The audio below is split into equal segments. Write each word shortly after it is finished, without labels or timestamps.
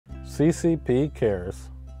CCp Cares.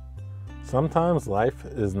 Sometimes life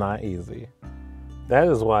is not easy. That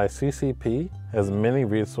is why CCP has many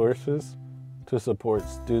resources to support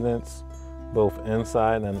students both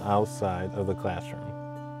inside and outside of the classroom.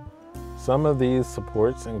 Some of these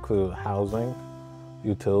supports include housing,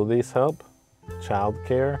 utilities help,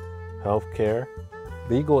 childcare, healthcare,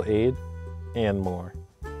 legal aid, and more.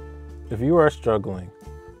 If you are struggling,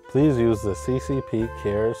 please use the CCp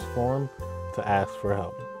Cares form to ask for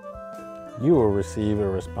help. You will receive a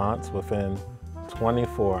response within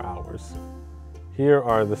 24 hours. Here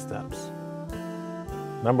are the steps.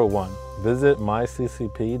 Number 1, visit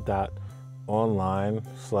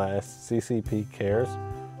myccp.online/CCP Cares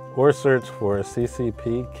or search for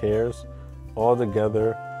CCP Cares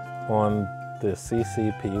altogether on the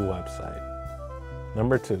CCP website.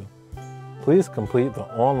 Number 2, please complete the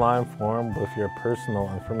online form with your personal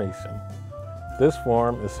information. This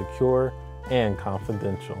form is secure and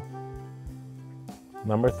confidential.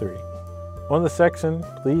 Number 3, on the section,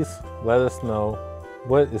 please let us know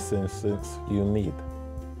what assistance you need.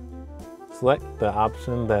 Select the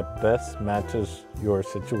option that best matches your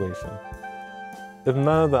situation. If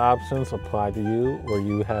none of the options apply to you or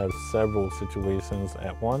you have several situations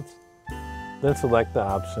at once, then select the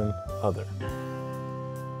option Other.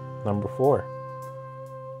 Number 4,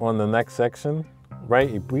 on the next section,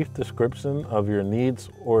 write a brief description of your needs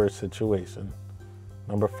or situation.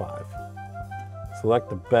 Number 5, select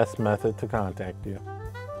the best method to contact you.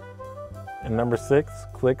 And number 6,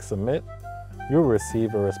 click Submit. You'll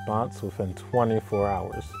receive a response within 24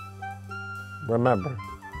 hours. Remember,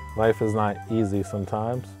 life is not easy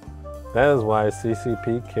sometimes. That is why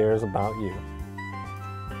CCP cares about you.